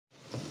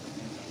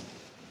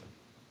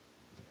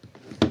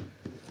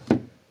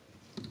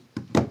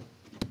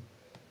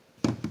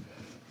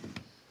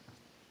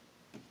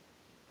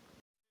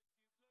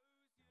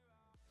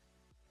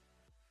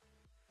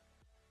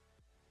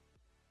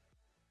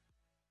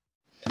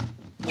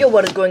Yo,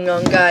 what is going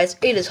on, guys?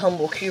 It is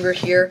Humble Cuber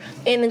here,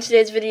 and in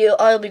today's video,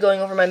 I'll be going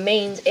over my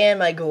mains and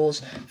my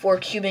goals for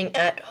Cubing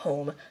at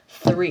Home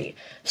 3.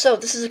 So,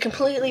 this is a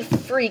completely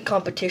free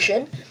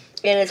competition,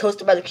 and it's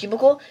hosted by The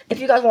Cubicle.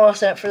 If you guys want to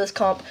sign up for this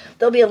comp,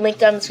 there'll be a link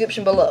down in the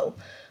description below.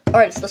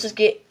 Alright, so let's just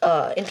get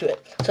into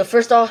it. So,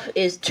 first off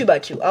is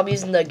 2x2. I'll be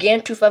using the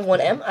GAN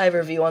 251M. I have a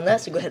review on that,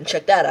 so go ahead and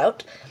check that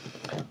out.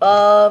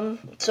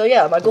 So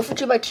yeah, my goal for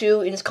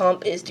 2x2 in this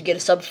comp is to get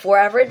a sub 4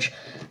 average,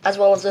 as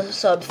well as a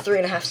sub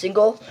 3.5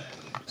 single.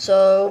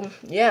 So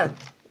yeah,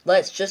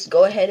 let's just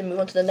go ahead and move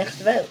on to the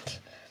next event.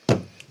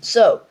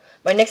 So,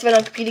 my next event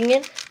I'm competing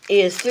in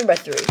is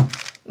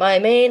 3x3. My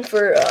main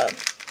for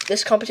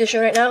this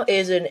competition right now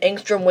is an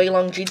Angstrom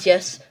Weilong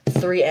GTS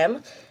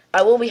 3M.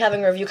 I will be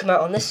having a review come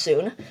out on this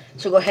soon,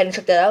 so go ahead and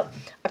check that out.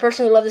 I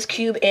personally love this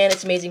cube and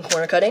its amazing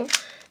corner cutting.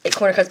 It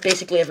corner cuts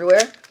basically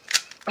everywhere.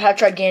 I have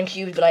tried GAN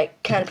cubes, but I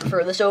kind of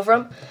prefer this over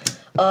them.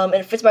 And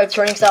it fits my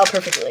turning style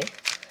perfectly.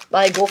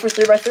 My goal for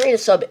 3x3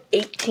 is sub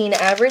 18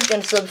 average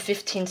and sub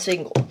 15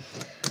 single.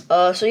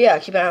 So yeah,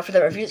 keep an eye out for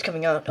that review that's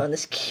coming out on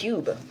this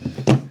cube.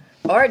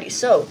 Alrighty,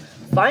 so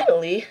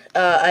finally,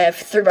 I have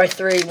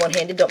 3x3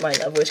 one-handed. Don't mind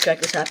that voice crack,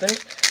 this happened.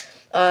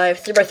 I have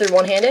 3x3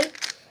 one-handed,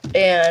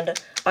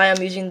 and I am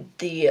using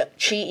the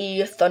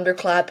Chi-E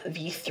Thunderclap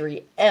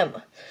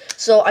V3M.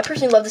 So I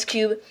personally love this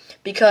cube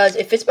because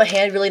it fits my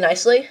hand really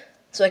nicely,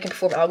 so I can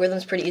perform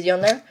algorithms pretty easy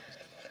on there.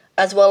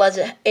 As well as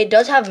it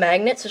does have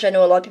magnets, which I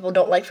know a lot of people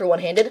don't like for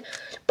one-handed,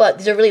 but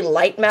these are really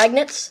light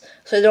magnets,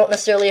 so they don't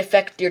necessarily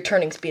affect your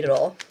turning speed at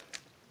all.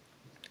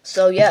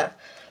 So yeah,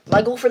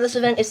 my goal for this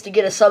event is to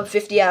get a sub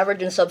 50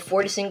 average and a sub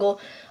 40 single.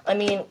 I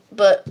mean,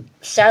 but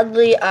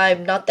sadly,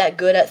 I'm not that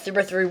good at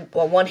 3x3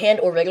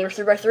 one-hand or regular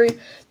 3x3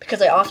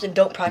 because I often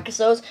don't practice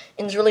those,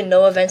 and there's really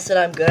no events that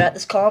I'm good at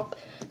this comp.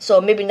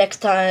 So maybe next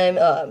time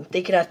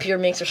they can have pure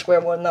minx or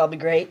square one, that'll be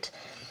great.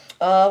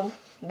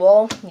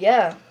 Well,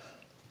 yeah.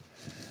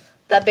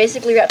 That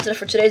basically wraps it up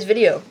for today's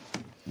video.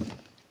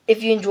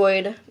 If you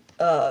enjoyed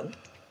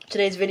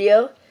today's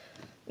video,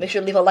 make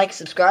sure to leave a like and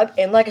subscribe.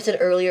 And like I said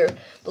earlier,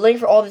 the link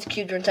for all these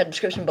cubes are inside the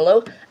description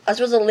below, as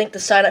well as a link to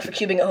sign up for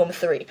Cubing at Home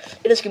 3.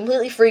 It is a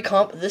completely free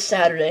comp this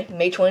Saturday,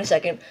 May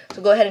 22nd,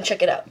 so go ahead and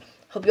check it out.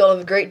 Hope you all have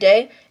a great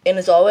day, and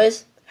as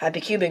always, happy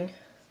cubing.